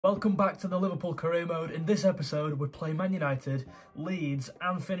Welcome back to the Liverpool career mode. In this episode, we play Man United, Leeds,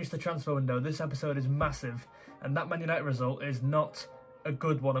 and finish the transfer window. This episode is massive, and that Man United result is not a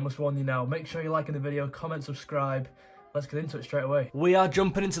good one, I must warn you now. Make sure you're liking the video, comment, subscribe. Let's get into it straight away. We are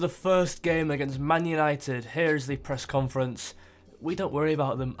jumping into the first game against Man United. Here's the press conference. We don't worry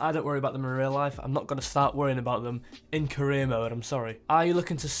about them. I don't worry about them in real life. I'm not going to start worrying about them in career mode, I'm sorry. Are you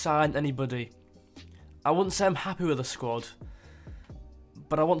looking to sign anybody? I wouldn't say I'm happy with the squad,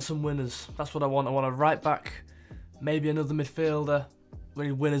 but I want some winners. That's what I want. I want a right back, maybe another midfielder. We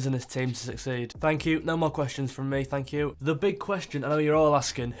need winners in this team to succeed. Thank you. No more questions from me. Thank you. The big question, I know you're all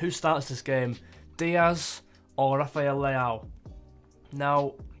asking, who starts this game? Diaz or Rafael Leao?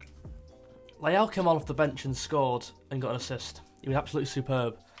 Now, Leao came on off the bench and scored and got an assist. He was absolutely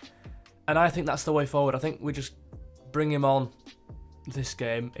superb. And I think that's the way forward. I think we just bring him on this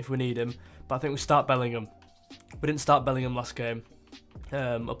game if we need him. But I think we start Bellingham. We didn't start Bellingham last game.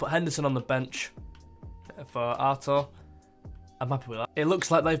 I'll put Henderson on the bench for Arthur. I'm happy with that. It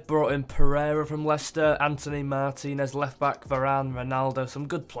looks like they've brought in Pereira from Leicester, Anthony Martinez, left back, Varane, Ronaldo, some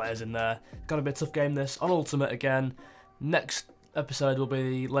good players in there. It's going to be a tough game this, on Ultimate again. Next episode will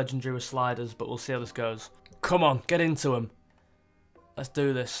be Legendary with sliders, but we'll see how this goes. Come on, get into them. Let's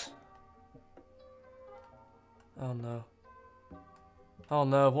do this. Oh no. Oh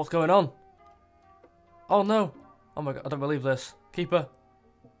no, what's going on? Oh no. Oh my god, I don't believe this. Keeper.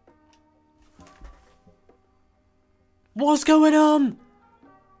 What's going on?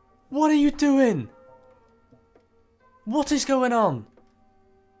 What are you doing? What is going on?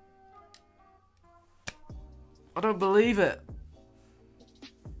 I don't believe it.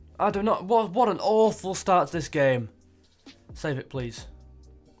 I do not. What an awful start to this game. Save it, please.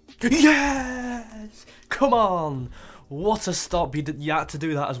 Yes! Come on! What a stop. You had to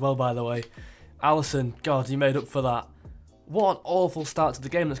do that as well, by the way. Alisson, God, you made up for that. What an awful start to the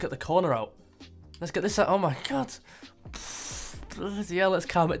game. Let's get the corner out. Let's get this out. Oh my god. Bloody hell, let's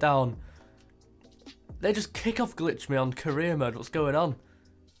calm it down. They just kick-off glitch me on career mode. What's going on?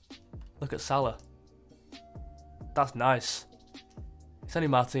 Look at Salah. That's nice. It's only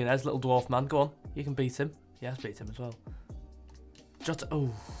Martinez, little dwarf man. Go on. You can beat him. He has beat him as well. Jota.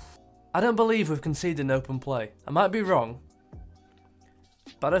 Oh. I don't believe we've conceded in open play. I might be wrong,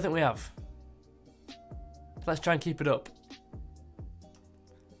 but I don't think we have. Let's try and keep it up.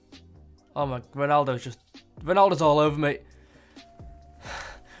 Oh my, Ronaldo's all over me.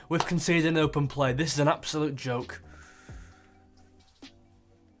 We've conceded in open play. This is an absolute joke.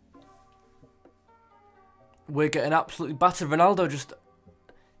 We're getting absolutely battered. Ronaldo just...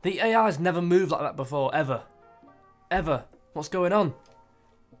 The AI's never moved like that before, ever. Ever. What's going on?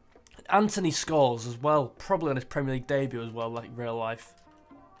 Anthony scores as well, probably on his Premier League debut as well, like real life.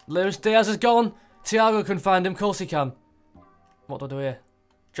 Luis Diaz is gone. Thiago can find him, of course he can. What do I do here?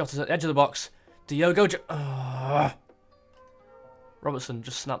 Jota's at the edge of the box. Diogo Robertson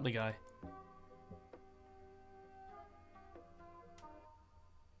just snapped the guy.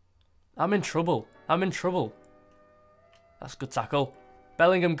 I'm in trouble. I'm in trouble. That's a good tackle.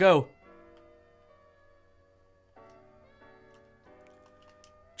 Bellingham, go.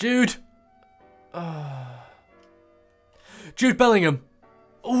 Jude. Jude Bellingham.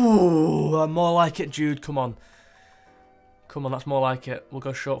 Ooh, more like it, Jude. Come on. Come on, that's more like it. We'll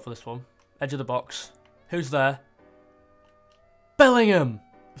go short for this one. Edge of the box. Who's there? Bellingham!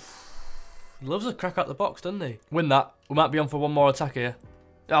 He loves a crack out the box, doesn't he? Win that. We might be on for one more attack here.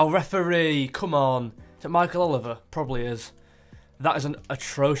 Oh, referee! Come on. Is it Michael Oliver? Probably is. That is an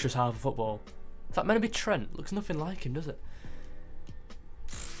atrocious half of football. Is that meant to be Trent? Looks nothing like him, does it?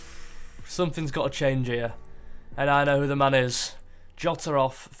 Something's got to change here. And I know who the man is. Jota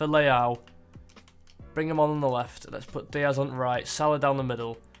off for Leao. Bring him on the left. Let's put Diaz on the right. Salah down the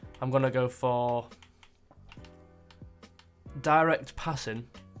middle. I'm going to go for direct passing.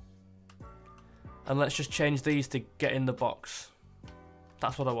 And let's just change these to get in the box.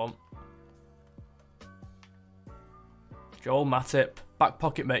 That's what I want. Joel Matip. Back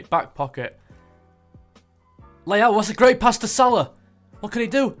pocket, mate. Back pocket. Leao, what's a great pass to Salah. What can he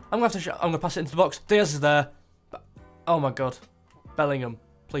do? I'm going to pass it into the box. Diaz is there. Oh my god. Bellingham.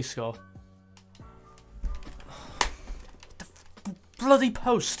 Please score. Bloody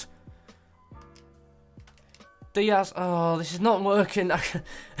post. Diaz. Oh, this is not working.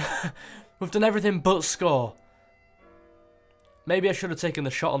 We've done everything but score. Maybe I should have taken the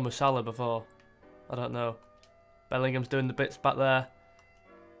shot on Musala before. I don't know. Bellingham's doing the bits back there.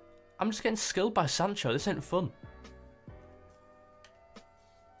 I'm just getting skilled by Sancho. This ain't fun.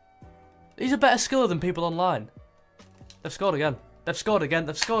 He's a better skiller than people online. They've scored again. They've scored again.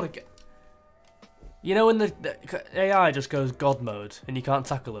 They've scored again. You know when the AI just goes God mode and you can't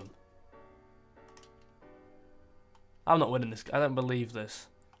tackle them? I'm not winning this. I don't believe this.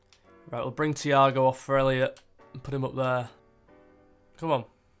 Right, we'll bring Thiago off for Elliot and put him up there. Come on.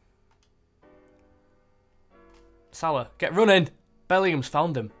 Salah, get running! Bellingham's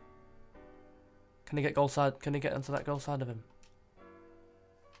found him. Can he get goal side? Can he get into that goal side of him?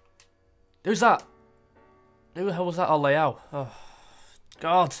 Who's that? Who the hell was that? Oh, Leao. Oh,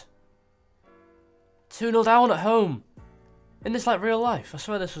 God. 2-0 down at home. Isn't this like real life? I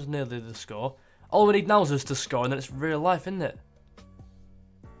swear this was nearly the score. All we need now is us to score and then it's real life, isn't it?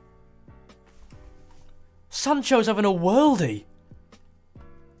 Sancho's having a worldie.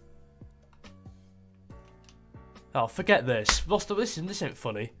 Oh, forget this. This ain't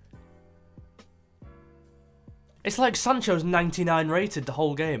funny. It's like Sancho's 99 rated the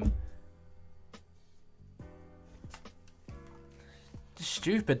whole game.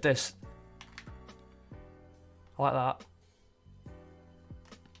 Stupid, this. I like that.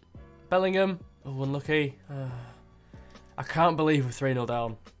 Bellingham. Oh, unlucky. I can't believe we're 3-0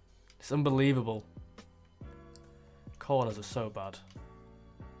 down. It's unbelievable. Corners are so bad.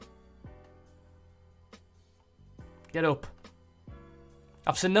 Get up.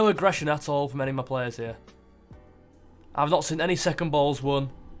 I've seen no aggression at all from any of my players here. I've not seen any second balls won.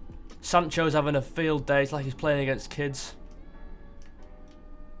 Sancho's having a field day. It's like he's playing against kids.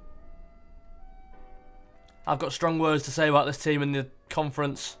 I've got strong words to say about this team in the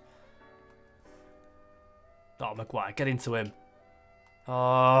conference. Oh, Maguire, get into him.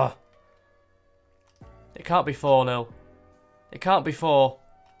 Oh. It can't be 4-0. It can't be 4.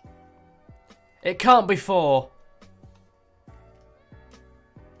 It can't be 4.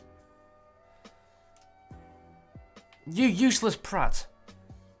 You useless prat.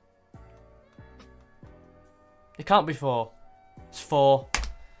 It can't be 4. It's 4.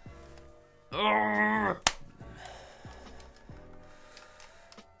 Ugh.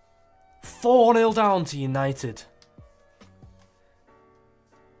 4-0 down to United.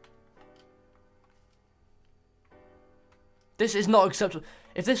 This is not acceptable.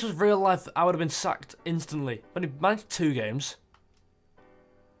 If this was real life, I would have been sacked instantly. When he managed 2 games.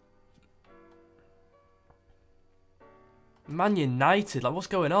 Man United, like what's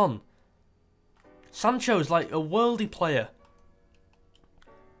going on? Sancho's like a worldly player.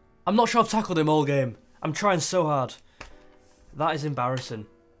 I'm not sure I've tackled him all game. I'm trying so hard. That is embarrassing.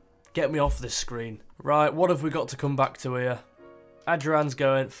 Get me off this screen. Right, what have we got to come back to here? Adrian's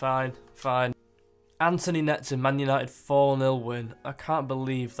going, fine, fine. Anthony nets in Man United 4-0 win. I can't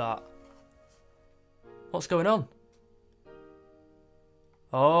believe that. What's going on?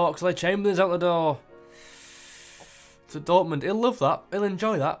 Oh, Oxlade-Chamberlain's out the door. To Dortmund. He'll love that. He'll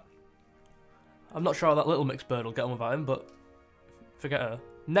enjoy that. I'm not sure how that little mixed bird will get on without him, but forget her.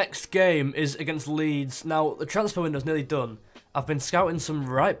 Next game is against Leeds. Now, the transfer window's nearly done. I've been scouting some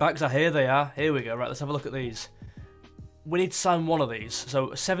right backs. Here they are. Here we go. Right, let's have a look at these. We need to sign one of these.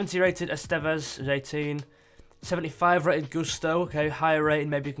 So, 70 rated Estevez is 18. 75 rated Gusto. Okay, higher rated.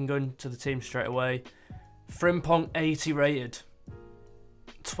 Maybe you can go into the team straight away. Frimpong 80 rated.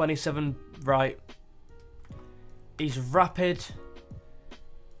 27 right. He's rapid.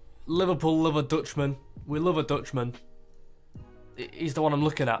 Liverpool love a Dutchman. We love a Dutchman. He's the one I'm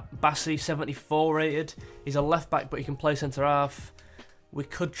looking at. Bassi, 74 rated. He's a left back, but he can play centre half. We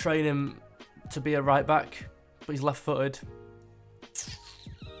could train him to be a right back, but he's left footed.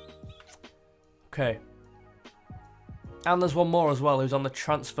 Okay. And there's one more as well who's on the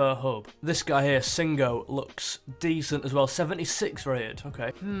transfer hub. This guy here, Singo, looks decent as well. 76 rated.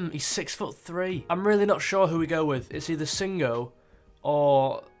 Okay. He's 6'3". I'm really not sure who we go with. It's either Singo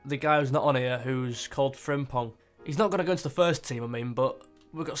or the guy who's not on here, who's called Frimpong. He's not going to go into the first team, I mean, but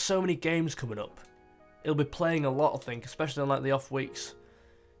we've got so many games coming up. He'll be playing a lot, I think, especially on like the off weeks.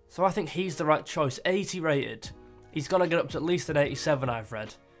 So I think he's the right choice. 80 rated. He's got to get up to at least an 87, I've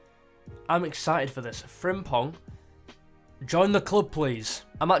read. I'm excited for this. Frimpong, join the club, please.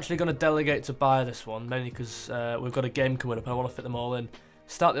 I'm actually going to delegate to buy this one, mainly because we've got a game coming up and I want to fit them all in.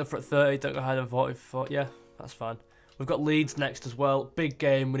 Start the offer at 30, don't go higher than 44. Yeah, that's fine. We've got Leeds next as well. Big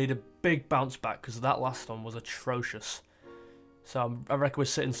game. We need a big bounce back because that last one was atrocious. So I reckon we're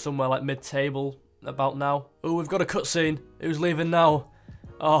sitting somewhere like mid-table about now. Oh, we've got a cutscene. Who's leaving now?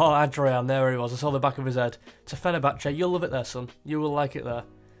 Oh, Adrian. There he was. I saw the back of his head. To Fenerbahce. You'll love it there, son. You will like it there.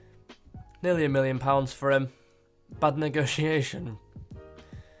 Nearly £1 million for him. Bad negotiation.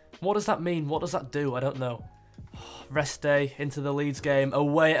 What does that mean? What does that do? I don't know. Rest day into the Leeds game.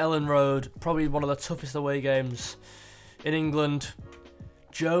 Away at Elland Road. Probably one of the toughest away games in England.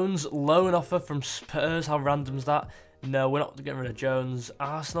 Jones, loan offer from Spurs. How random's that? No, we're not getting rid of Jones.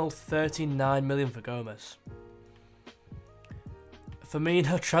 Arsenal, 39 million for Gomez.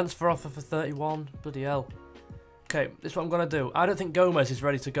 Firmino, transfer offer for 31. Bloody hell. Okay, this is what I'm going to do. I don't think Gomez is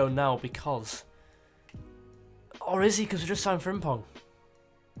ready to go now because... Or is he? Because we just signed Frimpong.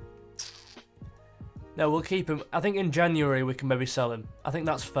 No, we'll keep him. I think in January we can maybe sell him. I think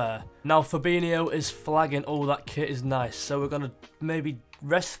that's fair. Now Fabinho is flagging. Oh, that kit is nice. So we're going to maybe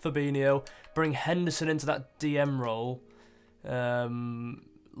rest Fabinho, bring Henderson into that DM role. Leao.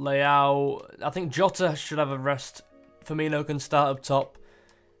 I think Jota should have a rest. Firmino can start up top.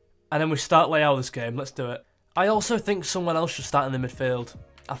 And then we start Leao this game. Let's do it. I also think someone else should start in the midfield.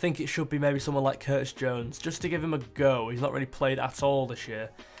 I think it should be maybe someone like Curtis Jones, just to give him a go. He's not really played at all this year.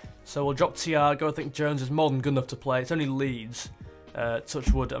 So we'll drop Thiago. I think Jones is more than good enough to play. It's only Leeds.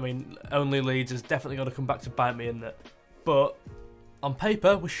 Touch wood. I mean, only Leeds is definitely going to come back to bite me, isn't it? But on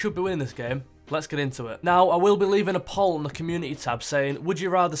paper, we should be winning this game. Let's get into it. Now, I will be leaving a poll on the community tab saying, would you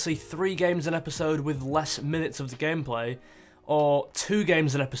rather see 3 games an episode with less minutes of the gameplay, or 2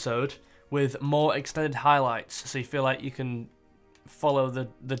 games an episode with more extended highlights, so you feel like you can follow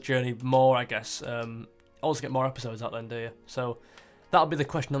the journey more, I guess. Also get more episodes out then, do you? So that'll be the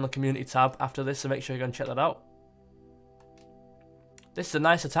question on the community tab after this, so make sure you go and check that out. This is a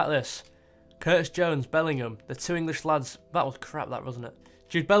nice attack, this. Curtis Jones, Bellingham, the 2 English lads. That was crap, that, wasn't it?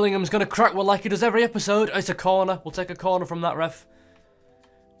 Jude Bellingham's going to crack one like he does every episode. It's a corner. We'll take a corner from that, ref.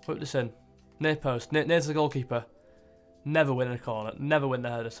 Put this in. Near post. Near to the goalkeeper. Never win a corner. Never win the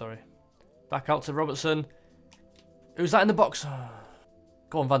header, sorry. Back out to Robertson. Who's that in the box?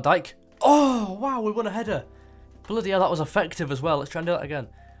 Go on, Van Dijk. Oh, wow, we won a header. Bloody hell, that was effective as well. Let's try and do that again.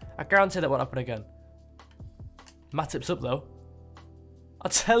 I guarantee that won't happen again. Matip's up, though. I'll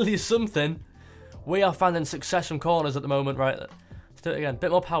tell you something. We are finding success from corners at the moment, right? Let's do it again.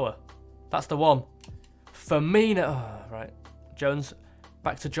 Bit more power. That's the one. Firmino. Oh, right. Jones.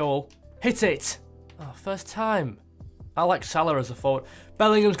 Back to Joel. Hit it. Oh, first time. I like Salah as a forward.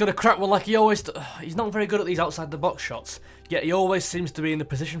 Bellingham's going to crack one like he always does. He's not very good at these outside the box shots, yet he always seems to be in the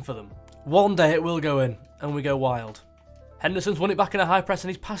position for them. One day it will go in, and we go wild. Henderson's won it back in a high press, and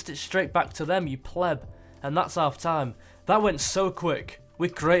he's passed it straight back to them, you pleb. And that's half time. That went so quick. We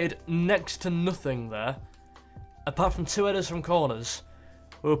created next to nothing there. Apart from 2 headers from corners,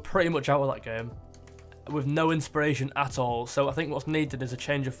 we were pretty much out of that game. With no inspiration at all, so I think what's needed is a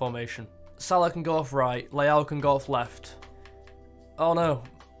change of formation. Salah can go off right, Leao can go off left. Oh no.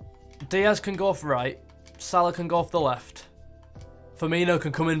 Diaz can go off right, Salah can go off the left. Firmino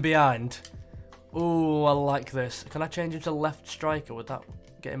can come in behind. Ooh, I like this. Can I change him to left striker? Would that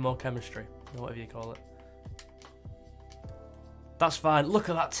get him more chemistry? Or whatever you call it. That's fine. Look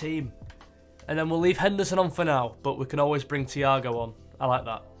at that team. And then we'll leave Henderson on for now, but we can always bring Thiago on. I like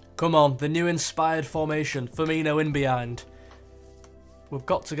that. Come on, the new inspired formation. Firmino in behind. We've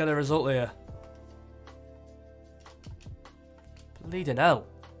got to get a result here. Bleeding hell.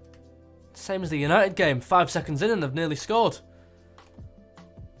 Same as the United game. 5 seconds in and they've nearly scored.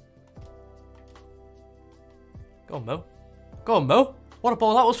 Go on, Mo. Go on, Mo. What a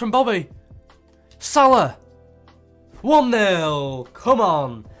ball that was from Bobby. Salah. 1-0. Come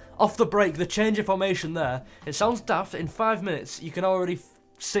on. Off the break, the change of formation there. It sounds daft. In 5 minutes, you can already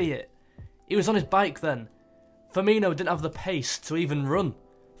see it. He was on his bike then. Firmino didn't have the pace to even run.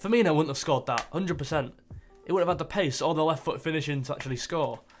 Firmino wouldn't have scored that, 100%. He wouldn't have had the pace or the left foot finishing to actually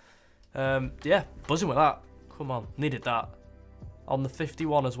score. Yeah, buzzing with that. Come on, needed that. On the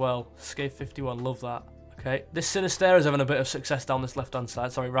 51 as well. Scave 51, love that. Okay, this Sinister is having a bit of success down this left-hand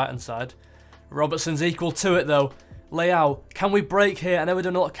side. Sorry, right-hand side. Robertson's equal to it, though. Leao, can we break here? I know we're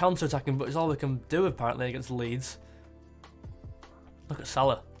doing a lot of counter-attacking, but it's all we can do, apparently, against Leeds. Look at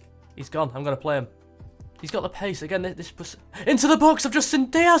Salah. He's gone. I'm going to play him. He's got the pace. Again, this was... Into the box! I've just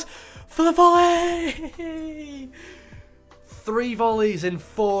seen Diaz for the volley! 3 volleys in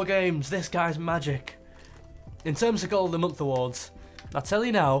 4 games. This guy's magic. In terms of Goal of the Month awards, I tell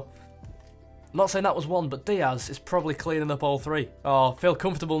you now, I'm not saying that was one, but Diaz is probably cleaning up all 3. Oh, feel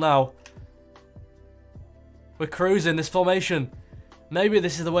comfortable now. We're cruising this formation. Maybe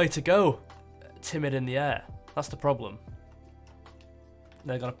this is the way to go. Timid in the air. That's the problem.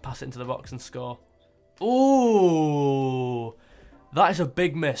 They're going to pass it into the box and score. Ooh, that is a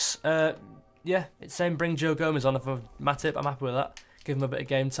big miss. Yeah, it's saying bring Joe Gomez on for Matip. I'm happy with that. Give him a bit of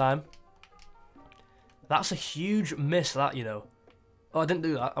game time. That's a huge miss, that, you know. Oh, I didn't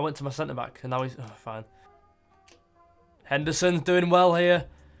do that. I went to my centre-back, and now he's... Oh, fine. Henderson's doing well here.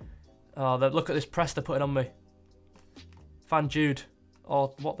 Oh, look at this press they're putting on me. Van Jude.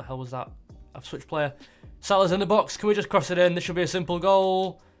 Oh, what the hell was that? I've switched player. Salah's in the box. Can we just cross it in? This should be a simple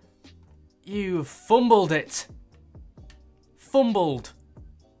goal. You fumbled it. fumbled.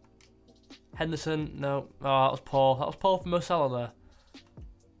 Henderson, no. Oh, that was poor. That was poor from Mo Salah there.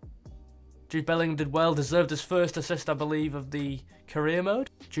 Jude Bellingham did well, deserved his first assist, I believe, of the career mode.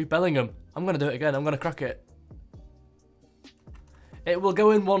 Jude Bellingham, I'm going to do it again, I'm going to crack it. It will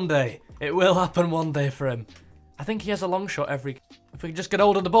go in one day. It will happen one day for him. I think he has a long shot every... If we can just get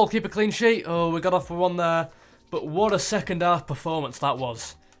hold of the ball, keep a clean sheet. Oh, we got off with one there. But what a second half performance that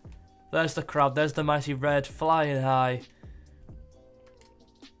was. There's the crowd, there's the mighty red, flying high.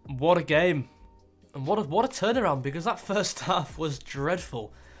 What a game. And what a turnaround, because that first half was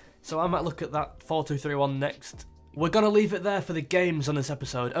dreadful. So I might look at that 4-2-3-1 next. We're going to leave it there for the games on this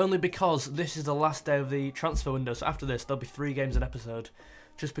episode, only because this is the last day of the transfer window. So after this, there'll be 3 games an episode,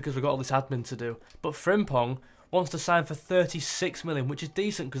 just because we've got all this admin to do. But Frimpong wants to sign for 36 million, which is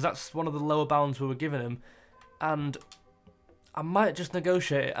decent, because that's one of the lower bounds we were giving him. And I might just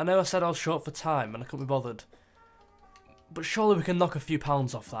negotiate it. I know I said I was short for time, and I couldn't be bothered. But surely we can knock a few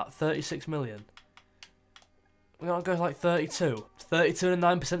pounds off that. 36 million. We're going to go like 32. 32 and a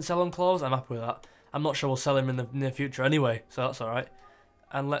 9% sell-on clause. I'm happy with that. I'm not sure we'll sell him in the near future anyway, so that's alright.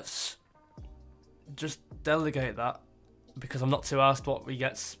 And let's just delegate that, because I'm not too asked what he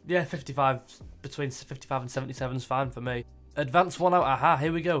gets. Yeah, 55, between 55 and 77 is fine for me. Advance one out. Aha,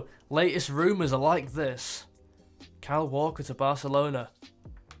 here we go. Latest rumours are like this. Kyle Walker to Barcelona.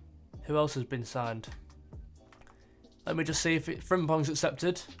 Who else has been signed? Let me just see if Frimpong's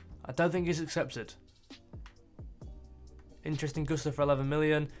accepted. I don't think he's accepted. Interesting Gusto for 11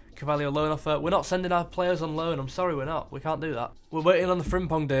 million. Carvalho loan offer. We're not sending our players on loan. I'm sorry, we're not. We can't do that. We're waiting on the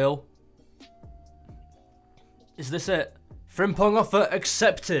Frimpong deal. Is this it? Frimpong offer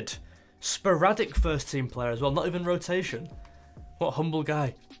accepted. Sporadic first team player as well. Not even rotation. What a humble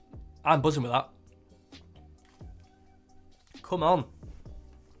guy. I'm buzzing with that. Come on.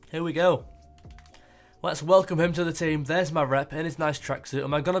 Here we go. Let's welcome him to the team. There's my rep in his nice tracksuit.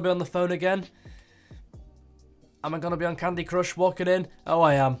 Am I going to be on the phone again? Am I going to be on Candy Crush walking in? Oh,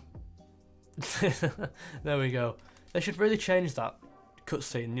 I am. There we go. They should really change that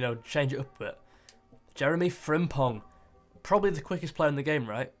cutscene, you know, change it up a bit. Jeremy Frimpong. Probably the quickest player in the game,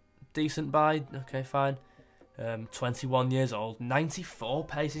 right? Decent buy. Okay, fine. 21 years old. 94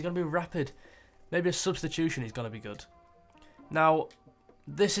 pace. He's going to be rapid. Maybe a substitution he's going to be good. Now,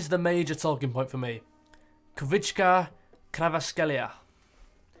 this is the major talking point for me. Kvitschka Kvaratskhelia.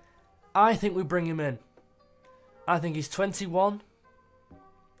 I think we bring him in. I think he's 21.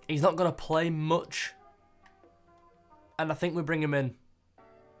 He's not going to play much. And I think we bring him in.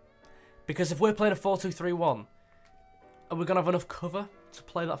 Because if we're playing a 4-2-3-1, are we going to have enough cover to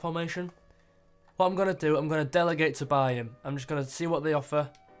play that formation? What I'm going to do, I'm going to delegate to buy him. I'm just going to see what they offer.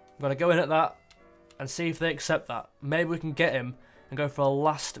 I'm going to go in at that and see if they accept that. Maybe we can get him and go for a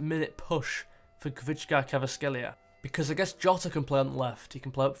last minute push for Kvitschka Kvaratskhelia. Because I guess Jota can play on the left. He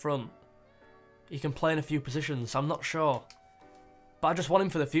can play up front. He can play in a few positions, I'm not sure. But I just want him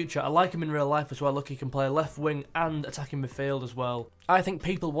for the future. I like him in real life as well. Look, he can play left wing and attacking midfield as well. I think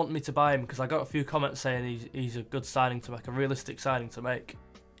people want me to buy him because I got a few comments saying he's a good signing to make, a realistic signing to make.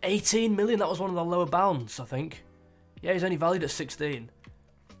 18 million, that was one of the lower bounds, I think. Yeah, he's only valued at 16.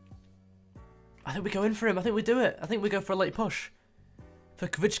 I think we go in for him. I think we do it. I think we go for a late push. For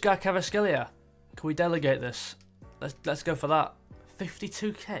Kvitschka Kvaratskhelia. Can we delegate this? Let's go for that.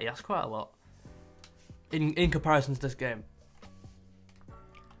 52k, that's quite a lot. In comparison to this game.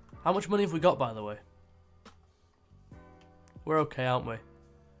 How much money have we got, by the way? We're okay, aren't we?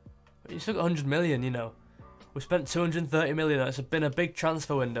 You still got 100 million, you know. We spent 230 million. It's been a big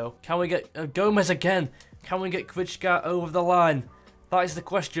transfer window. Can we get Gomez again? Can we get Kvitschka over the line? That is the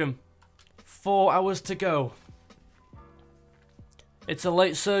question. 4 hours to go. It's a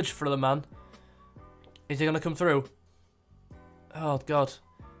late surge for the man. Is he going to come through? Oh, God.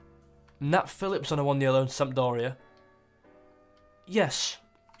 Nat Phillips on a 1-year loan to Sampdoria. Yes,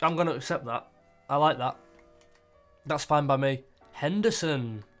 I'm going to accept that. I like that. That's fine by me.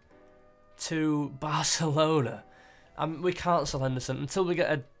 Henderson to Barcelona. We can't sell Henderson. Until we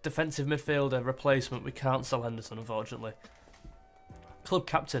get a defensive midfielder replacement, we can't sell Henderson, unfortunately. Club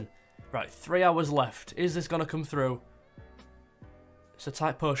captain. Right, 3 hours left. Is this going to come through? It's a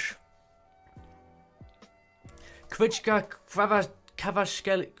tight push. Kvitschka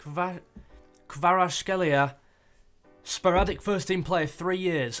Kvaratskhelia, sporadic first team player, 3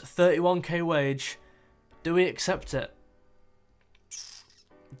 years, 31k wage. Do we accept it?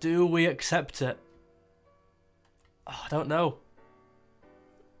 Do we accept it? Oh, I don't know.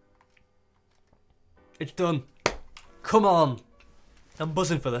 It's done. Come on. I'm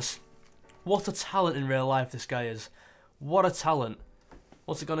buzzing for this. What a talent in real life this guy is. What a talent.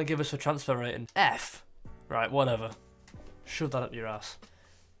 What's it going to give us for transfer rating? F. Right, whatever. Shove that up your ass.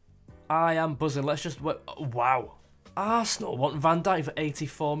 I am buzzing. Let's just... Wow. Arsenal want Van Dijk for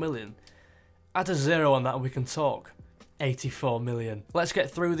 84 million. Add a zero on that and we can talk. 84 million. Let's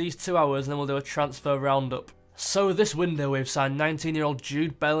get through these 2 hours and then we'll do a transfer roundup. So this window we've signed 19-year-old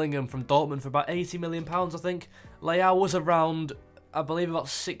Jude Bellingham from Dortmund for about £80 million, I think. Leao was around, I believe, about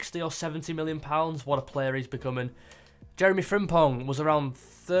 £60 or £70 million. What a player he's becoming. Jeremy Frimpong was around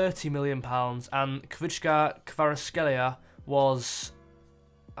 £30 million, and Kvitska Kvaratskhelia was...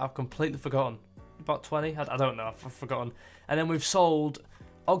 I've completely forgotten. About 20? I don't know, I've forgotten. And then we've sold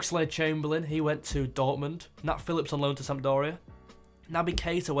Oxlade-Chamberlain, he went to Dortmund. Nat Phillips on loan to Sampdoria. Naby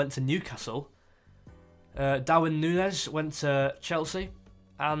Keita went to Newcastle. Darwin Núñez went to Chelsea.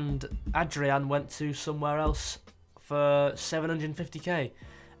 And Adrian went to somewhere else for 750k.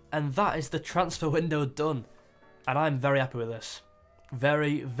 And that is the transfer window done. And I'm very happy with this.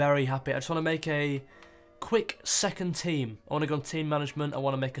 Very, very happy. I just want to make a quick second team. I want to go on team management. I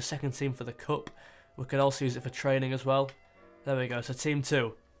want to make a second team for the cup. We can also use it for training as well. There we go, so team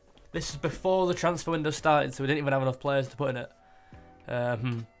 2. This is before the transfer window started, so we didn't even have enough players to put in it.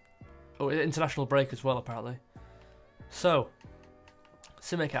 Oh, international break as well, apparently. So,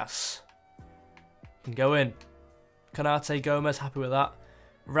 Tsimikas can go in. Konate, Gomez, happy with that.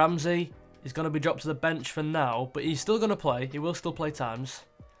 Ramsey is going to be dropped to the bench for now, but he's still going to play. He will still play times.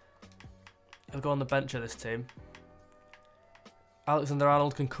 He'll go on the bench of this team.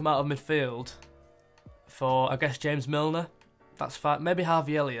 Alexander-Arnold can come out of midfield for, I guess, James Milner. That's fine. Maybe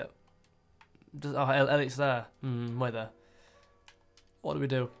Harvey Elliott. Elliott's there. Wait there. What do we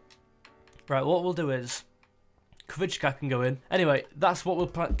do? Right, what we'll do is Kvitska can go in. Anyway, that's what we'll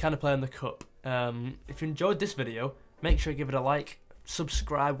kind of play in the cup. If you enjoyed this video, make sure you give it a like,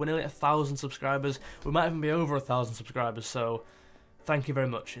 subscribe. We're nearly at 1,000 subscribers. We might even be over 1,000 subscribers, so thank you very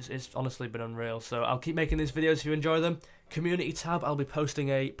much. It's honestly been unreal. So I'll keep making these videos if you enjoy them. Community tab, I'll be posting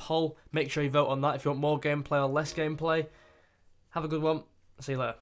a poll. Make sure you vote on that if you want more gameplay or less gameplay. Have a good one. See you later.